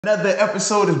Another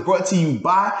episode is brought to you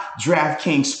by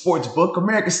DraftKings Sportsbook,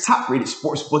 America's top-rated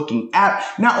sports booking app.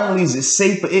 Not only is it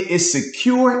safe, but it is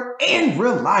secure and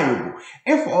reliable.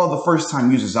 And for all the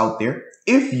first-time users out there,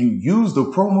 if you use the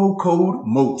promo code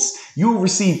MOATS, you will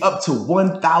receive up to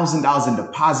 $1,000 in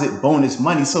deposit bonus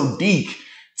money. So, Deke,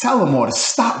 tell them all to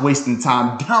stop wasting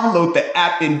time, download the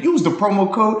app, and use the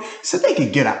promo code so they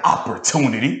can get an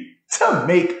opportunity to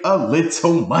make a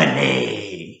little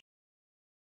money.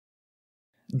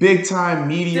 Big time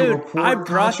media report. I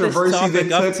brought this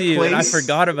topic up to you place. And I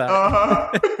forgot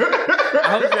about it.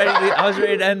 I was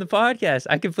ready to end the podcast.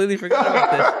 I completely forgot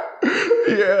about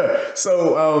this. Yeah.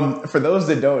 So for those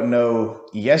that don't know,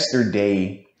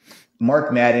 yesterday,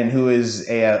 Mark Madden, who is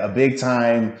a big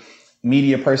time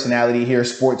media personality here,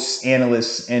 sports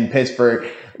analyst in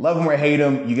Pittsburgh, love him or hate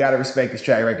him, you got to respect his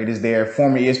track record is there.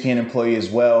 Former ESPN employee as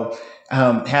well. He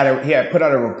had put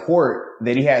out a report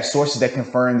that he had sources that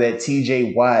confirmed that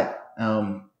TJ Watt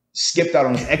skipped out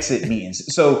on his exit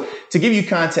meetings. So to give you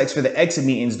context for the exit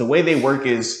meetings, the way they work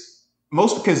is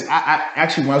because I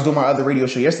actually, when I was doing my other radio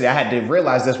show yesterday, I had to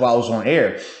realize this while I was on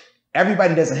air.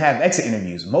 Everybody doesn't have exit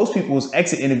interviews. Most people's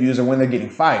exit interviews are when they're getting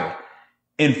fired.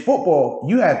 In football,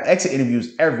 you have exit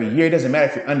interviews every year. It doesn't matter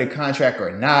if you're under contract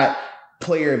or not,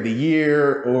 player of the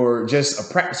year, or just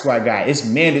a practice squad guy. It's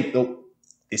mandatory.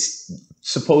 It's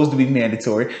supposed to be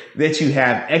mandatory that you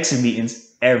have exit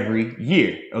meetings every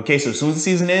year. Okay, so as soon as the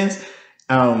season ends,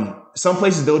 some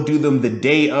places they'll do them the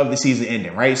day of the season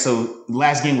ending, right? So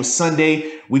last game was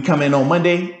Sunday. We come in on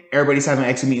Monday. Everybody's having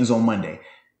exit meetings on Monday.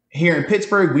 Here in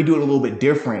Pittsburgh, we do it a little bit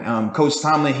different. Coach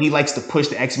Tomlin, he likes to push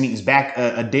the exit meetings back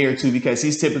a day or two because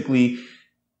he's typically,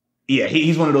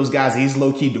 he's one of those guys. He's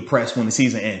low key depressed when the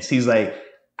season ends. He's like,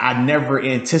 I never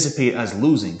anticipate us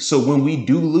losing. So when we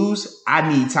do lose,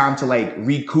 I need time to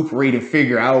recuperate and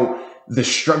figure out the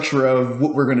structure of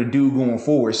what we're going to do going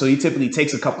forward. So he typically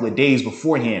takes a couple of days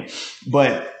beforehand.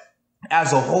 But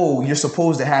as a whole, you're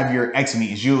supposed to have your exit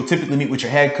meetings. You'll typically meet with your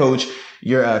head coach,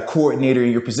 your coordinator,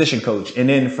 and your position coach. And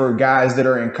then for guys that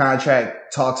are in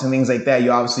contract talks and things like that,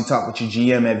 you obviously talk with your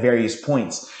GM at various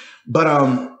points.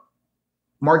 But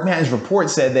Mark Madden's report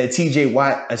said that TJ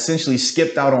Watt essentially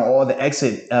skipped out on all the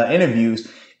exit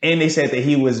interviews, and they said that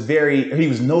he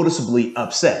was noticeably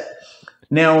upset.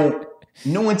 Now,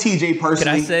 knowing TJ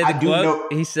personally, can I say the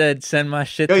quote? He said, "Send my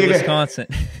shit to Wisconsin."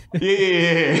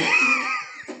 Yeah.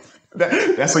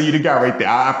 That's what you got right there.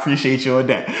 I appreciate you on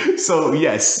that. So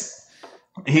yes,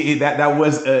 that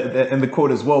was in the quote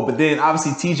as well. But then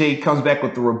obviously TJ comes back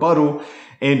with the rebuttal.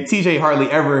 And TJ hardly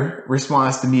ever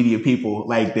responds to media people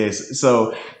like this.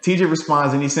 So TJ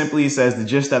responds and he simply says the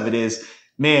gist of it is,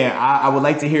 man, I would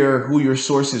like to hear who your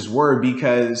sources were,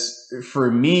 because for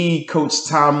me, Coach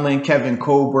Tomlin, Kevin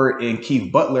Colbert, and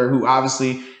Keith Butler, who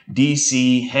obviously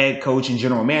DC head coach and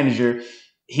general manager,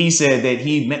 he said that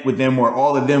he met with them, or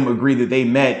all of them agreed that they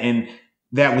met, and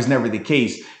that was never the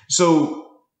case.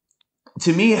 So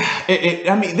to me,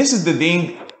 this is the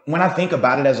thing. When I think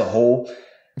about it as a whole,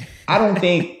 I don't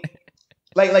think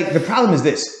like the problem is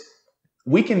this.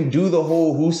 We can do the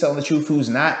whole who's telling the truth, who's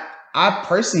not. I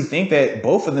personally think that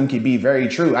both of them could be very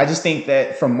true. I just think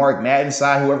that from Mark Madden's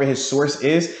side, whoever his source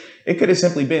is, it could have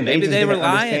simply been maybe they were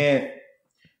lying.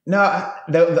 No,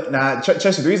 trust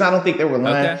me. The reason I don't think they were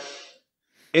lying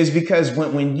is because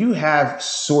when you have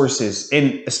sources,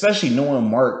 and especially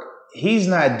knowing Mark, he's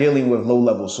not dealing with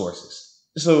low-level sources.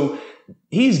 So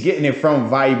he's getting it from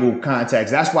valuable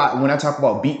contacts. That's why when I talk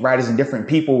about beat writers and different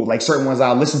people, like certain ones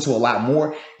I'll listen to a lot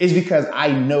more, is because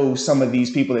I know some of these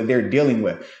people that they're dealing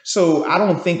with. So I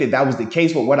don't think that was the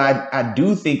case. But what I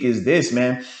do think is this,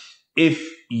 man, if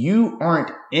you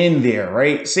aren't in there,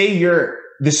 right? Say you're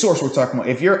the source we're talking about.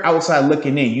 If you're outside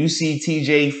looking in, you see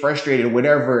TJ frustrated or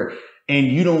whatever, and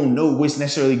you don't know what's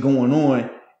necessarily going on,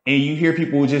 and you hear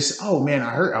people just, oh man,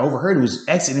 I overheard it was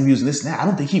exit interviews and this and that. I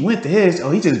don't think he went to his.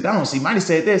 Oh, he just bounced. He might have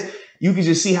said this. You can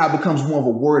just see how it becomes more of a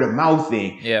word of mouth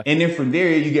thing. Yeah. And then from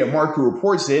there, you get Mark who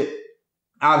reports it.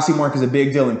 Obviously, Mark is a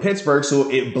big deal in Pittsburgh, so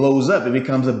it blows up. It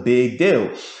becomes a big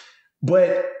deal.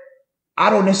 But I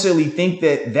don't necessarily think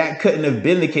that couldn't have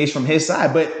been the case from his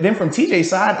side. But then from TJ's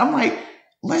side, I'm like,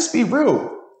 let's be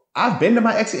real. I've been to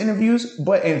my exit interviews,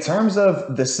 but in terms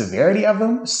of the severity of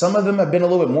them, some of them have been a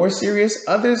little bit more serious.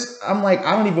 Others, I'm like,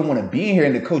 I don't even want to be in here.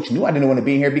 And the coach knew I didn't want to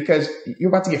be in here because you're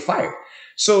about to get fired.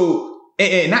 So,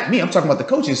 and not me, I'm talking about the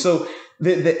coaches. So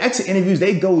the exit interviews,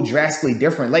 they go drastically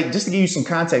different. Like, just to give you some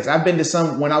context, I've been to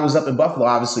some when I was up in Buffalo,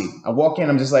 obviously. I walk in,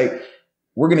 I'm just like,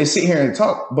 we're going to sit here and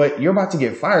talk, but you're about to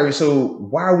get fired. So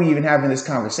why are we even having this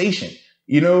conversation?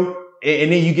 You know? And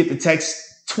then you get the text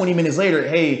 20 minutes later,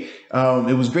 hey,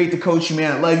 it was great to coach you,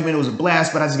 man. I love you, man. It was a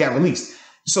blast, but I just got released.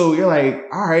 So you're like,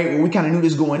 all right, well, we kind of knew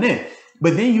this going in.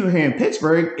 But then you're here in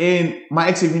Pittsburgh, and my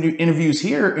exit interviews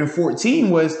here in 14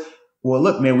 was, well,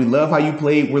 look, man, we love how you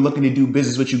played. We're looking to do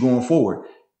business with you going forward.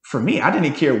 For me, I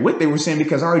didn't care what they were saying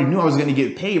because I already knew I was going to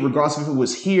get paid regardless if it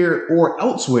was here or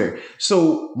elsewhere.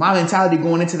 So my mentality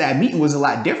going into that meeting was a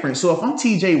lot different. So if I'm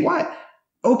TJ Watt,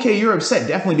 okay, you're upset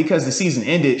definitely because the season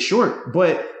ended short,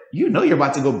 but you know you're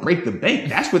about to go break the bank.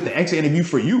 That's what the exit interview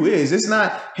for you is. It's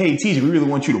not, hey, TJ, we really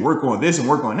want you to work on this and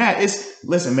work on that. It's,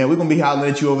 listen, man, we're going to be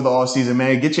hollering at you over the offseason,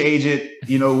 man. Get your agent.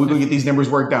 You know, we're going to get these numbers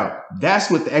worked out.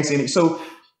 That's what the exit interview. So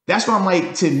that's why I'm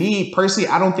like, to me personally,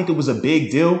 I don't think it was a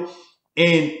big deal.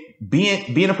 And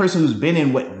being a person who's been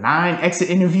in 9 exit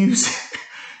interviews,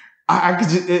 I could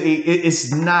just,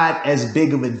 it's not as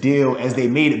big of a deal as they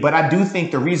made it. But I do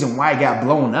think the reason why it got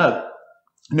blown up,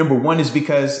 number one is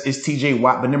because it's TJ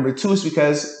Watt, but number two is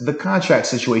because the contract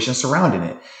situation surrounding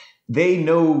it. They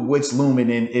know what's looming.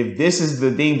 And if this is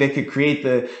the thing that could create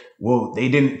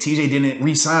TJ didn't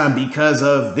re-sign because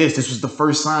of this was the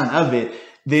first sign of it,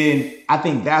 then I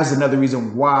think that's another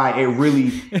reason why it really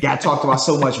got talked about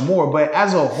so much more. But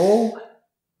as a whole,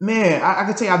 man, I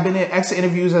could tell you I've been in exit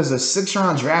interviews as a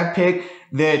 6th-round draft pick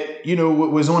that, you know,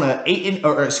 was on a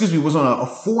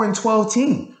 4-12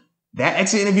 team. That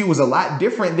exit interview was a lot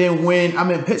different than when I'm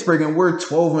in Pittsburgh and we're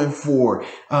 12-4,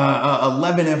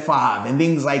 11-5 and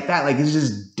things like that. Like, it's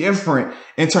just different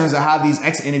in terms of how these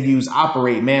exit interviews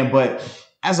operate, man. But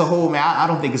as a whole, man, I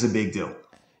don't think it's a big deal.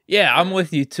 Yeah, I'm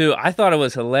with you too. I thought it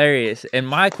was hilarious. And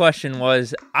my question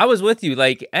was, I was with you.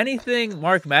 Like, anything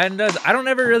Mark Madden does, I don't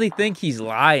ever really think he's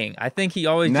lying. I think he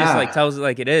always just like tells it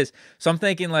like it is. So I'm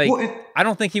thinking like, I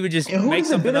don't think he would just make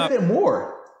something up.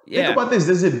 More? Yeah. Think about this.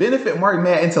 Does it benefit Mark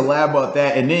Madden to lie about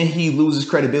that and then he loses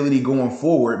credibility going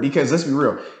forward? Because let's be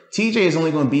real, TJ is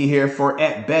only going to be here for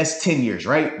at best 10 years,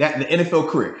 right? That the NFL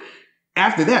career.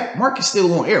 After that, Mark is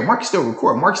still on air. Mark is still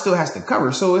recording. Mark still has to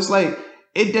cover. So it's like,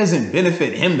 it doesn't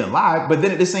benefit him to lie. But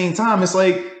then at the same time, it's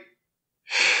like,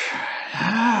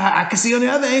 I can see on the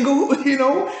other angle, you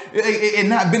know, it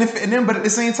not benefiting them. But at the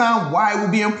same time, why it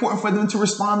would be important for them to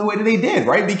respond the way that they did,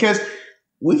 right? Because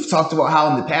we've talked about how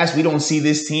in the past we don't see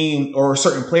this team or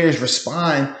certain players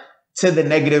respond to the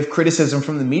negative criticism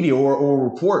from the media or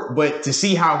report. But to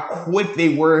see how quick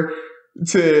they were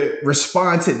to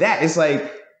respond to that, it's like,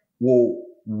 well,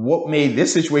 what made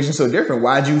this situation so different?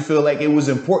 Why'd you feel like it was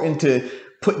important to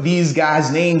put these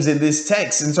guys' names in this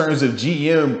text in terms of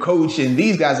GM, coach, and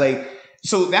these guys? Like,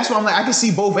 so that's why I'm like, I can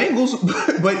see both angles,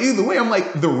 but either way, I'm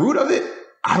like, the root of it,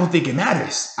 I don't think it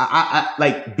matters. I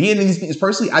like being in these things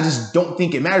personally. I just don't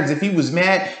think it matters. If he was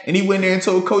mad and he went there and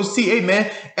told Coach T, hey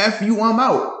man, F you, I'm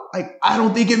out. Like, I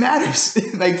don't think it matters.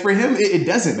 Like, for him, it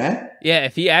doesn't, man. Yeah,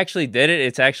 if he actually did it,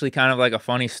 it's actually kind of like a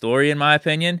funny story in my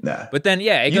opinion. Nah. But then,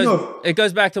 yeah, it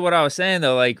goes back to what I was saying,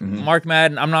 though. Like, Mark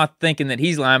Madden, I'm not thinking that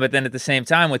he's lying, but then at the same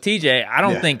time with TJ, I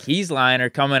don't think he's lying or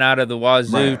coming out of the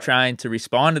wazoo trying to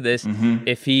respond to this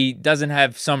if he doesn't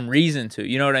have some reason to.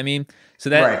 You know what I mean? So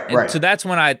that so that's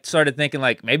when I started thinking,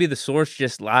 like, maybe the source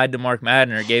just lied to Mark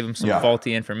Madden or gave him some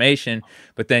faulty information.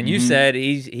 But then you said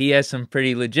he has some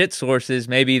pretty legit sources.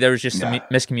 Maybe there was just some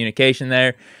miscommunication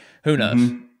there. Who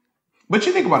knows? But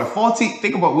you think about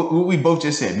think about what we both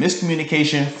just said.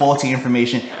 Miscommunication, faulty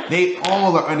information. They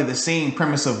all are under the same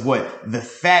premise of what? The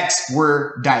facts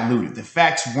were diluted. The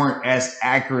facts weren't as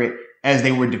accurate as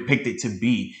they were depicted to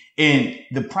be. And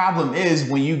the problem is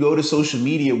when you go to social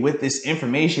media with this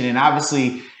information and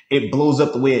obviously it blows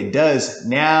up the way it does,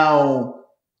 now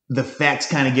the facts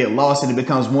kind of get lost and it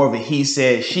becomes more of a he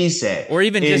said, she said. Or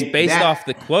even just based off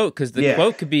the quote, because the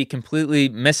quote could be completely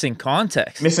missing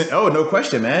context. Oh, no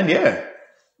question, man. Yeah.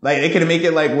 Like, they could make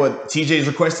it like what TJ is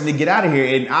requesting to get out of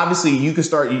here. And obviously you could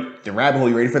start the rabbit hole.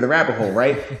 You ready for the rabbit hole,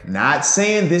 right? Not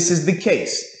saying this is the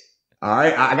case. All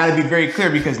right. I got to be very clear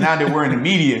because now that we're in the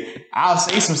media, I'll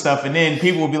say some stuff and then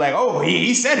people will be like, oh,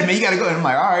 he said it, man. You got to go. And I'm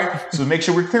like, all right. So make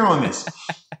sure we're clear on this.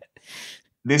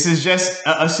 This is just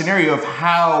a scenario of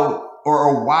how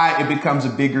or why it becomes a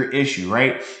bigger issue,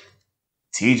 right?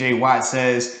 TJ Watt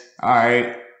says, all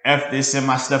right, F this, send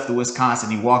my stuff to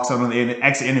Wisconsin. He walks out on the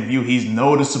exit interview. He's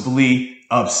noticeably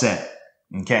upset.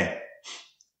 Okay.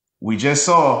 We just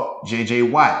saw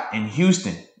JJ Watt in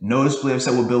Houston, noticeably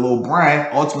upset with Bill O'Brien,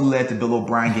 ultimately led to Bill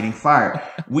O'Brien getting fired.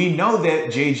 We know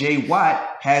that JJ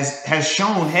Watt has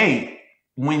shown, hey,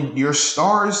 when your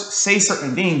stars say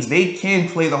certain things, they can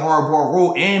play the hardball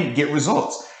role and get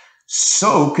results.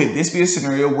 So could this be a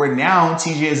scenario where now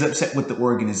TJ is upset with the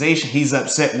organization? He's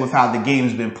upset with how the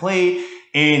game's been played.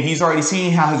 And he's already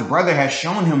seen how his brother has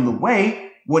shown him the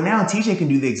way. Well, now TJ can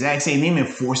do the exact same thing and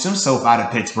force himself out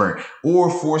of Pittsburgh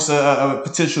or force a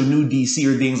potential new DC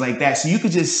or things like that. So you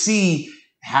could just see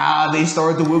how they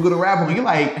started to wiggle the rabbit. And you're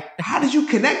like, how did you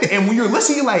connect it? And when you're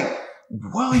listening, you're like,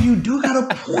 well, you do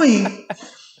got a point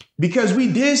because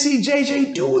we did see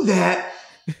JJ do that.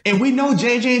 And we know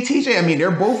JJ and TJ, I mean,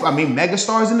 they're both, mega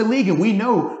stars in the league. And we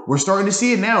know we're starting to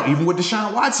see it now, even with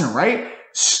Deshaun Watson, right?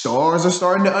 Stars are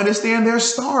starting to understand their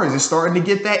stars. It's starting to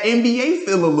get that NBA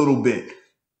feel a little bit.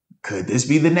 Could this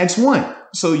be the next one?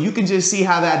 So you can just see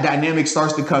how that dynamic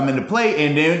starts to come into play.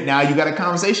 And then now you got a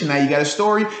conversation. Now you got a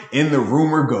story and the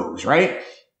rumor goes, right?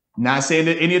 Not saying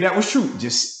that any of that was true.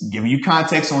 Just giving you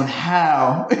context on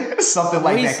how something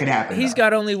like that could happen. He's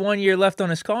got only 1 year left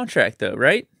on his contract though,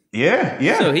 right? Yeah.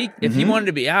 So if he wanted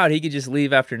to be out, he could just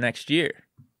leave after next year.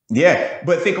 Yeah,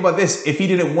 but think about this: if he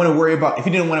didn't want to worry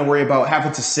about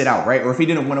having to sit out, right, or if he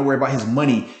didn't want to worry about his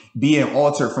money being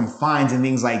altered from fines and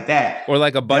things like that, or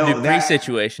like a budget free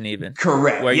situation, even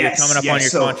correct, where you're coming up on your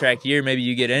contract year, maybe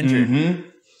you get injured.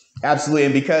 Absolutely,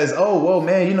 and because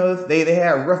they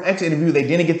had a rough exit interview, they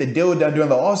didn't get the deal done during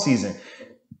the off season,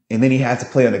 and then he had to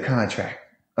play under contract.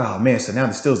 Oh man, so now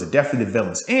the Steelers are definitely the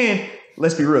villains. And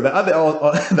let's be real, the other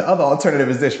alternative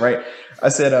is this, right? I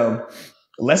said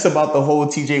less about the whole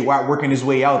TJ Watt working his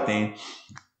way out thing,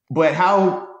 but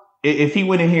how if he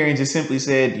went in here and just simply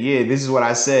said, yeah, this is what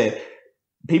I said,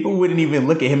 people wouldn't even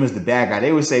look at him as the bad guy.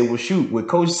 They would say, well, shoot, with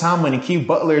Coach Tomlin and Keith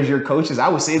Butler as your coaches, I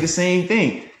would say the same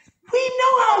thing. We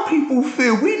know how people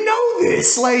feel. We know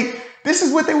this. Like, this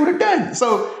is what they would have done.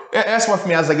 So that's why for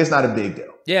me, I was like, it's not a big deal.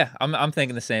 Yeah, I'm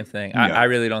thinking the same thing. Yeah. I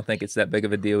really don't think it's that big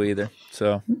of a deal either.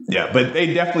 So yeah, but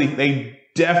they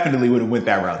definitely would have went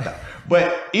that route though.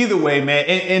 But either way, man,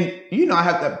 and I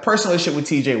have a personal relationship with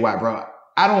TJ Watt, bro.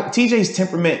 TJ's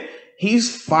temperament,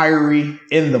 he's fiery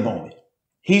in the moment.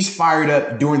 He's fired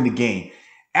up during the game.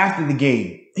 After the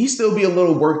game, he still be a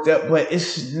little worked up, but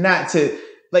it's not to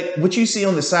like what you see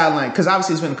on the sideline. Because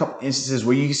obviously there's been a couple instances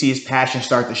where you can see his passion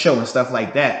start to show and stuff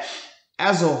like that.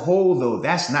 As a whole, though,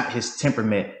 that's not his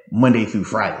temperament Monday through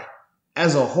Friday.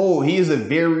 As a whole, he is a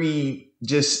very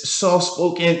just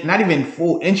soft-spoken, not even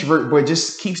full introvert, but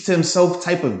just keeps to himself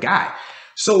type of guy.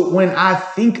 So when I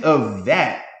think of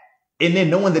that, and then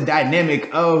knowing the dynamic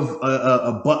of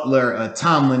a Butler, a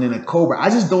Tomlin, and a Cobra, I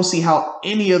just don't see how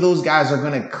any of those guys are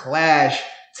going to clash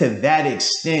to that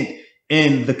extent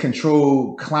in the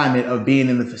controlled climate of being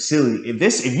in the facility.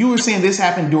 If you were saying this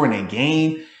happened during a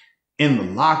game, in the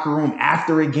locker room,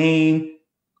 after a game,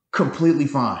 completely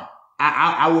fine.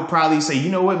 I would probably say, you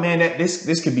know what, man, that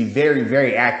this could be very,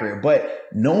 very accurate. But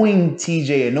knowing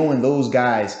TJ and knowing those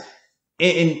guys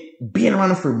and being around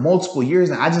them for multiple years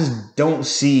now, I just don't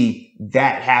see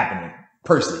that happening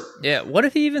personally. Yeah. What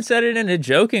if he even said it in a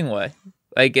joking way?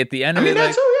 Like at the end of it,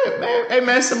 that's yeah, man. Hey,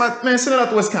 man, send it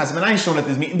out to Wisconsin, man. I ain't showing up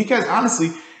this meeting because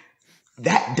honestly,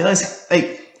 that does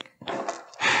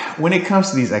when it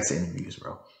comes to these exit interviews,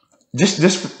 bro.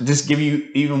 Just give you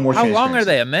even more. How long are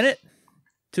they? A minute?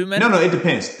 2 minutes? No, it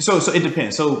depends. So it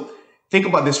depends. So think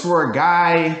about this for a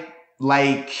guy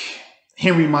like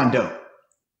Henry Mondeau.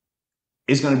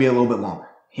 It's going to be a little bit longer.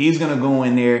 He's going to go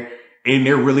in there and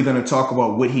they're really going to talk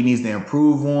about what he needs to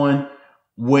improve on,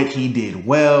 what he did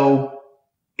well,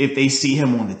 if they see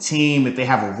him on the team, if they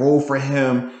have a role for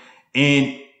him.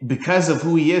 And because of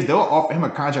who he is, they'll offer him a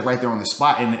contract right there on the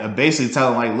spot and basically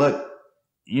tell him like, look,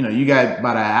 you got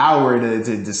about an hour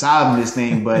to decide on this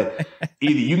thing, but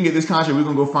either you can get this contract, we're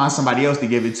going to go find somebody else to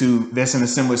give it to that's in a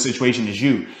similar situation as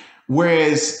you.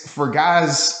 Whereas for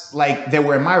guys like that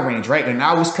were in my range, right? And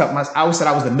I always said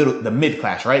I was the mid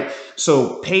class, right?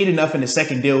 So paid enough in the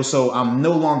second deal. So I'm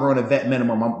no longer on a vet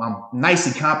minimum. I'm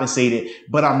nicely compensated,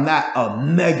 but I'm not a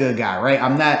mega guy, right?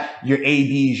 I'm not your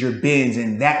ABs, your bins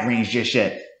in that range just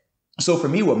yet. So for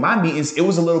me, with my meetings, it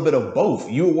was a little bit of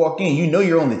both. You walk in, you know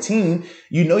you're on the team,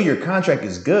 you know your contract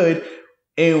is good,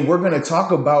 and we're going to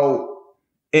talk about,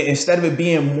 instead of it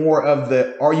being more of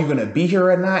the, are you going to be here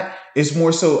or not? It's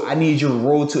more so, I need your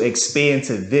role to expand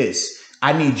to this.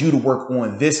 I need you to work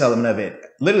on this element of it.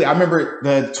 Literally, I remember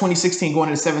the 2016 going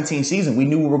into the 17 season, we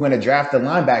knew we were going to draft a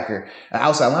linebacker, an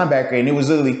outside linebacker, and it was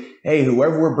literally, hey,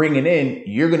 whoever we're bringing in,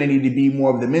 you're going to need to be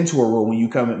more of the mentor role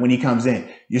when he comes in.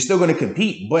 You're still going to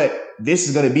compete, but this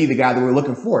is going to be the guy that we're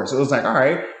looking for. So it was like, all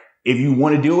right, if you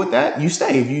want to deal with that, you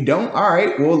stay. If you don't, all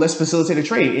right, well, let's facilitate a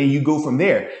trade, and you go from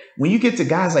there. When you get to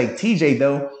guys like TJ,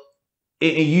 though,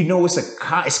 and you know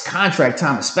it's contract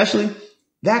time, especially,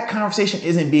 that conversation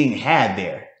isn't being had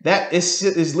there. That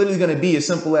is literally going to be as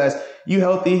simple as, You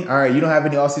healthy? All right. You don't have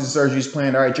any off-season surgeries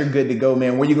planned. All right. You're good to go,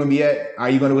 man. Where you going to be at? Are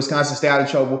you going to Wisconsin? Stay out of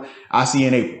trouble. I'll see you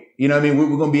in April. You know what I mean?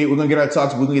 We're going to get our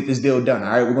talks. We're going to get this deal done. All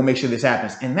right. We're going to make sure this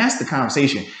happens. And that's the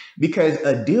conversation, because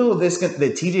a deal that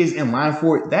TJ is in line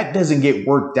for, that doesn't get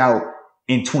worked out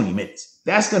in 20 minutes.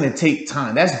 That's going to take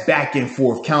time. That's back and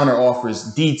forth, counter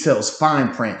offers, details,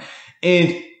 fine print.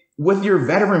 And with your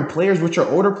veteran players, with your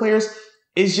older players,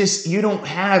 it's just, you don't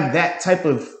have that type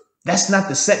of, that's not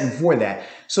the setting for that.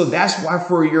 So that's why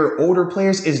for your older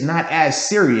players, it's not as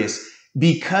serious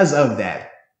because of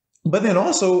that. But then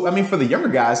also, I mean, for the younger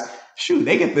guys, shoot,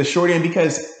 they get the short end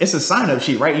because it's a sign-up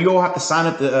sheet, right? You all have to sign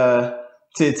up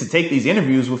to take these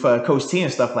interviews with Coach T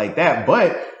and stuff like that.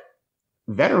 But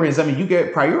veterans, I mean, you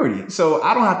get priority. So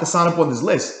I don't have to sign up on this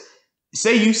list.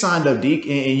 Say you signed up, Deke,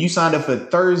 and you signed up for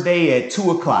Thursday at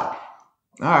 2:00. All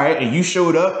right. And you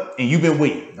showed up and you've been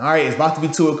waiting. All right. It's about to be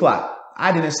 2:00.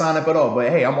 I didn't sign up at all. But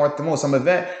hey, I'm Arthur Most. I'm a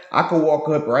vet. I could walk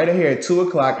up right here at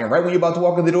 2:00. And right when you're about to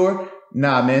walk in the door,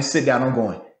 nah, man, sit down. I'm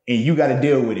going. And you got to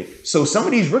deal with it. So some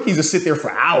of these rookies will sit there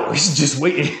for hours just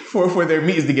waiting for their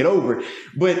meetings to get over.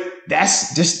 But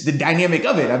that's just the dynamic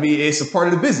of it. I mean, it's a part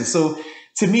of the business. So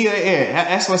to me, yeah,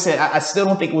 that's what I said. I still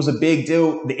don't think it was a big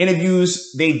deal. The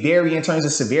interviews, they vary in terms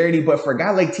of severity. But for a guy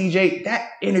like TJ,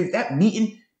 that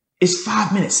meeting is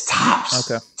 5 minutes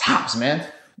tops. Okay. Tops, man.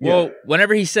 Well,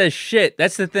 whenever he says shit,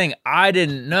 that's the thing I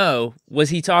didn't know. Was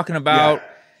he talking about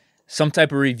some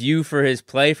type of review for his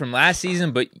play from last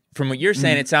season? But from what you're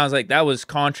saying, it sounds like that was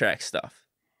contract stuff.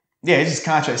 Yeah, it's just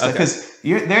contract stuff. Because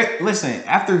you're there. Listen,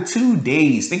 after 2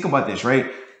 days, think about this,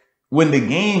 right? When the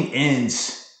game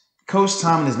ends, Coach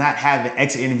Tomlin does not have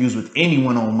exit interviews with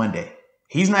anyone on Monday.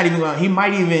 He's not even going. He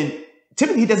might even.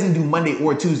 Typically, he doesn't do Monday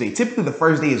or Tuesday. Typically, the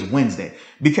first day is Wednesday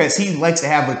because he likes to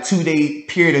have a 2-day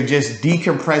period of just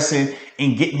decompressing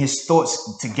and getting his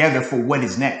thoughts together for what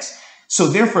is next. So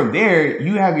then from there,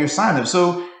 you have your sign up.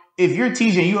 So if you're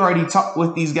TJ, you already talked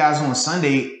with these guys on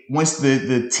Sunday once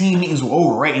the team meetings were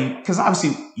over, right? Because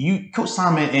obviously Coach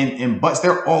Tomlin and Butts,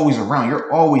 they're always around.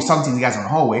 You're always talking to these guys in the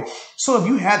hallway. So if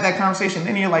you had that conversation,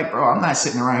 then you're like, bro, I'm not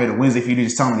sitting around here to Wednesday for you to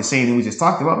just tell me the same thing we just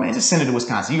talked about. Man, just send it to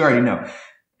Wisconsin. You already know.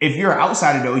 If you're an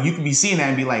outsider, though, you can be seeing that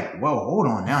and be like, whoa, hold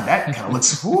on now. That kind of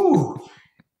looks, whoo.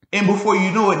 And before you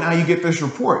know it, now you get this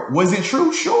report. Was it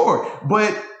true? Sure.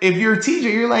 But if you're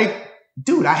TJ, you're like,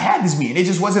 dude, I had this meeting. It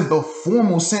just wasn't the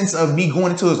formal sense of me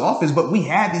going into his office, but we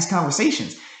had these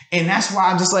conversations. And that's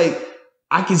why I'm just like,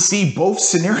 I can see both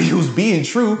scenarios being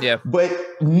true, but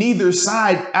neither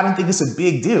side, I don't think it's a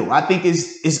big deal. I think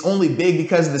it's only big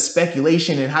because of the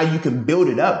speculation and how you can build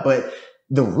it up. But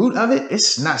the root of it,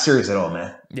 it's not serious at all,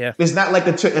 man. Yeah. It's not like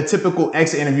a typical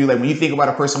exit interview. Like when you think about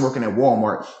a person working at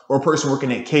Walmart or a person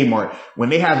working at Kmart, when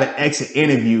they have an exit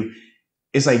interview,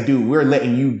 it's like, dude, we're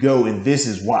letting you go and this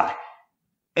is why.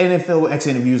 NFL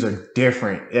exit interviews are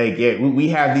different. Like, we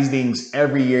have these things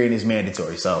every year and it's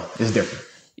mandatory. So it's different.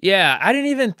 Yeah. I didn't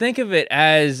even think of it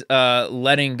as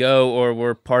letting go or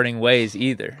we're parting ways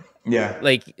either. Yeah.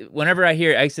 Like whenever I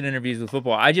hear exit interviews with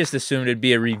football, I just assumed it'd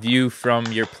be a review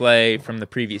from your play from the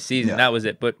previous season. Yeah. That was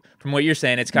it. But from what you're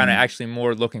saying, it's kind of actually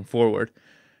more looking forward.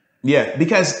 Yeah,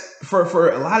 because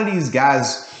for a lot of these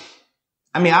guys,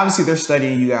 I mean, obviously they're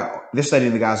studying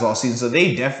the guys all season, so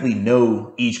they definitely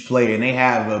know each player and they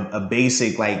have a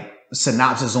basic like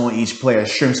synopsis on each player,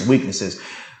 strengths and weaknesses.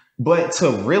 But to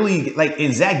really, like,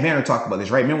 and Zach Banner talked about this,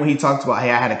 right? Remember when he talked about,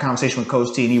 hey, I had a conversation with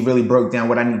Coach T and he really broke down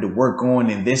what I need to work on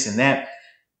and this and that.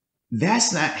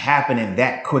 That's not happening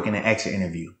that quick in an exit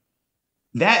interview.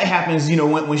 That happens,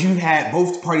 when you had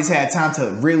both parties had time to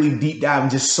really deep dive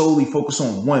and just solely focus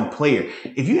on one player.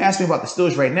 If you ask me about the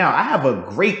Steelers right now, I have a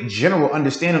great general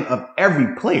understanding of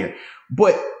every player.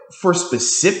 But for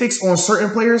specifics on certain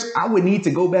players, I would need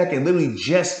to go back and literally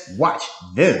just watch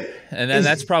them. And then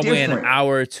that's probably different. An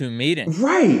hour or two meeting.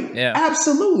 Right. Yeah.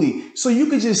 Absolutely. So you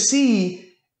could just see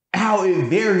how it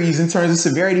varies in terms of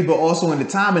severity, but also in the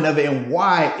timing of it and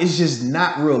why it's just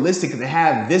not realistic to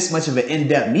have this much of an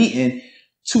in-depth meeting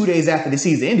 2 days after the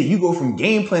season ended. You go from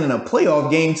game planning a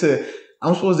playoff game to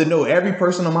I'm supposed to know every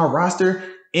person on my roster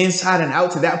inside and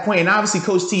out to that point. And obviously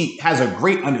Coach T has a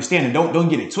great understanding. Don't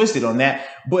get it twisted on that.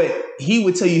 But he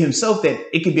would tell you himself that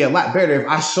it could be a lot better if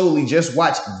I solely just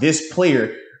watch this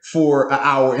player for an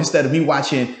hour instead of me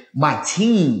watching my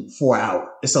team for an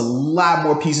hour. It's a lot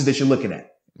more pieces that you're looking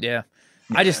at. Yeah.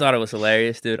 I just thought it was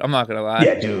hilarious, dude. I'm not going to lie.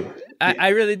 Yeah, dude. I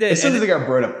really did. As soon as it got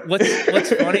brought up.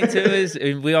 What's funny, too, is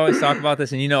we always talk about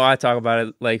this, and I talk about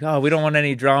it like, oh, we don't want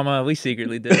any drama. We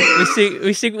secretly do.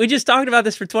 We just talked about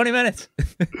this for 20 minutes.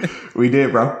 We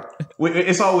did, bro.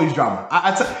 It's always drama.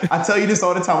 I tell you this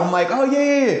all the time. I'm like, oh,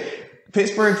 yeah.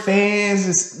 Pittsburgh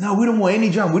fans, no, we don't want any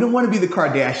drama. We don't want to be the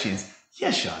Kardashians.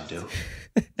 Yes, y'all do.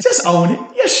 Just own it.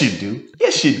 Yes, you do.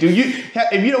 Yes, you do.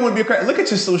 If you don't want to be a look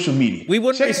at your social media. We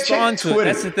wouldn't respond to it.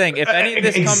 That's the thing. If any of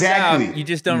this comes out, you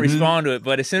just don't respond to it.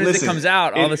 But as soon as it comes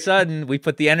out, all of a sudden, we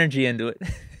put the energy into it.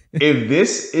 If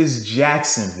this is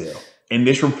Jacksonville and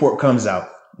this report comes out,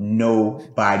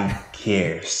 nobody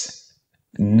cares.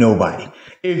 Nobody.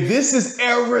 If this is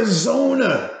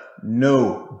Arizona,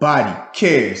 nobody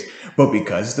cares. But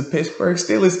because it's the Pittsburgh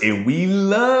Steelers and we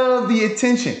love the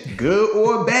attention, good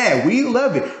or bad, we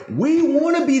love it. We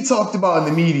want to be talked about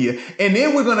in the media. And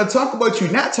then we're going to talk about you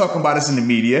not talking about us in the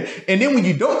media. And then when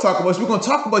you don't talk about us, we're going to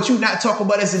talk about you not talking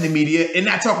about us in the media and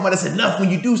not talking about us enough when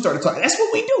you do start to talk. That's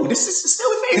what we do. This is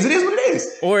Steelers fans. It is what it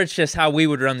is. Or it's just how we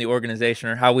would run the organization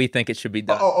or how we think it should be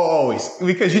done. Always.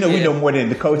 Because, we know more than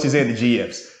the coaches and the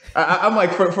GMs. I'm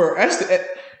like, for us to...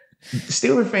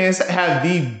 Steelers fans have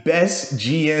the best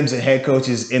GMs and head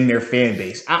coaches in their fan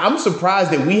base. I'm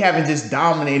surprised that we haven't just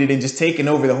dominated and just taken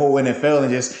over the whole NFL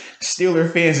and just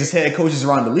Steelers fans as head coaches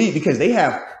around the league because they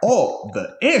have all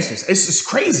the answers. It's just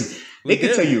crazy. They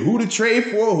can tell you who to trade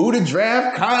for, who to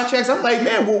draft, contracts. I'm like,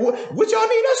 man, what y'all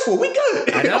need us for? We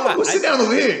good. I know. We'll sit down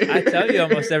over here. I tell you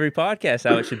almost every podcast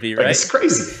how it should be, right? It's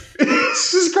crazy.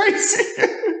 It's just crazy.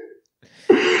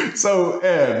 So,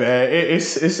 yeah, man,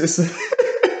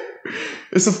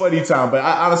 it's a funny time, but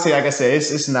honestly, like I said,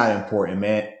 it's not important,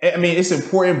 man. I mean, it's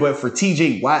important, but for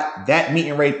TJ Watt, that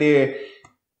meeting right there,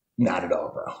 not at all,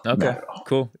 bro. Okay,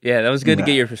 cool. Yeah, that was good to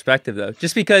get your perspective, though.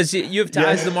 Just because you have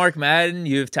ties to Mark Madden,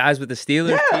 you have ties with the Steelers.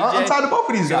 Yeah, TJ. I'm tied to both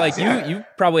of these guys. Like you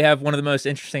probably have one of the most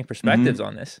interesting perspectives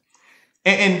on this.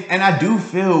 And I do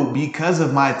feel because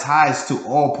of my ties to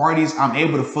all parties, I'm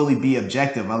able to fully be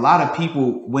objective. A lot of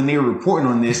people, when they're reporting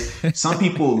on this, some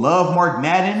people love Mark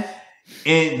Madden.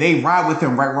 And they ride with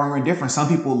him, right, wrong, or indifferent. Some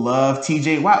people love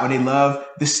TJ Watt or they love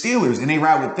the Steelers and they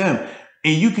ride with them.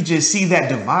 And you could just see that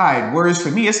divide. Whereas for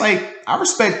me, it's like, I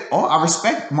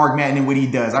respect Mark Madden and what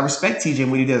he does. I respect TJ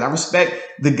and what he does. I respect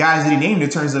the guys that he named in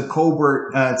terms of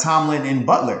Colbert, Tomlin, and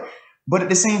Butler. But at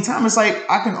the same time, it's like,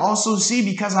 I can also see,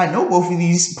 because I know both of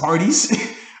these parties,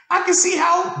 I can see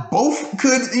how both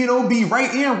could, be right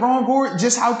and wrong, or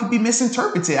just how it could be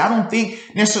misinterpreted. I don't think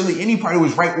necessarily any party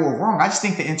was right or wrong. I just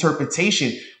think the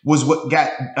interpretation was what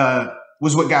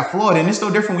got flawed. And it's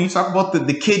no different when you talk about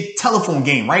the kid telephone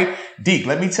game, right? Deke,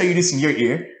 let me tell you this in your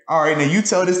ear. All right, now you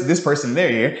tell this person in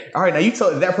their ear. All right, now you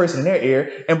tell that person in their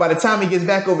ear. And by the time it gets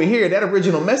back over here, that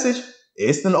original message,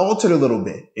 it's been altered a little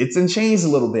bit. It's been changed a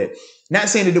little bit. Not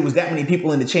saying that there was that many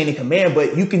people in the chain of command,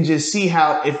 but you can just see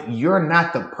how if you're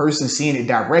not the person seeing it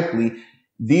directly,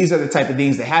 these are the type of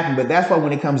things that happen. But that's why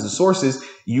when it comes to sources,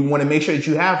 you want to make sure that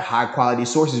you have high quality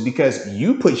sources because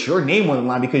you put your name on the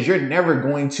line because you're never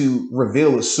going to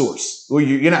reveal a source, or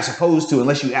you're not supposed to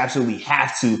unless you absolutely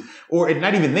have to, or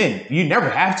not even then. You never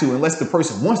have to unless the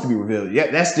person wants to be revealed.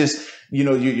 Yeah, that's just,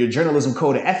 your journalism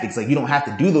code of ethics. Like you don't have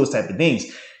to do those type of things.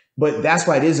 But that's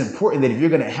why it is important that if you're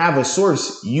going to have a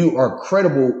source, you are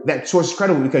credible. That source is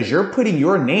credible because you're putting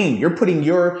your name, you're putting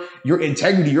your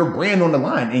integrity, your brand on the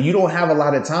line, and you don't have a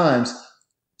lot of times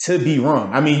to be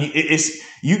wrong. I mean,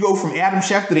 you go from Adam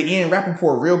Schefter to Ian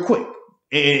Rappaport real quick,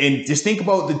 and just think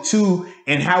about the two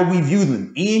and how we view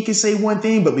them. Ian can say one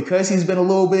thing, but because he's been a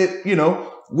little bit,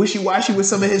 wishy-washy with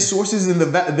some of his sources and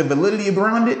the validity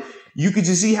around it, you could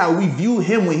just see how we view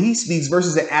him when he speaks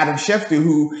versus an Adam Schefter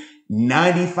who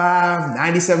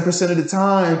 97% of the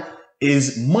time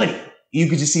is money. You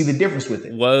could just see the difference with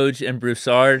it. Woj and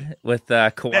Broussard with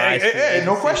Kawhi. Hey,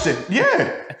 no question.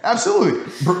 Yeah,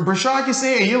 absolutely. Broussard can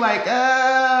say it. You're like,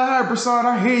 Broussard,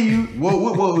 I hear you.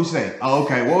 What would you say? Oh,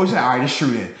 okay. What was that? All right, it's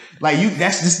true then. Like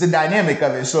that's just the dynamic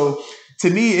of it. So to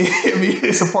me,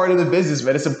 it's a part of the business,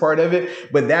 man. It's a part of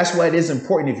it. But that's why it is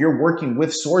important if you're working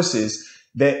with sources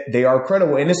that they are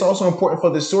credible. And it's also important for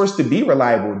the source to be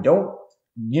reliable. Don't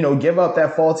give up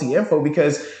that faulty info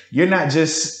because you're not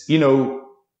just,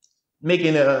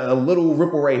 making a little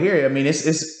ripple right here. I mean,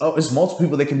 it's multiple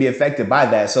people that can be affected by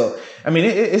that. So, I mean,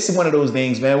 it's one of those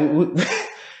things, man.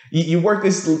 You work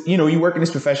this, you work in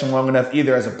this profession long enough,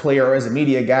 either as a player or as a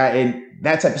media guy, and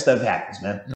that type of stuff happens, man.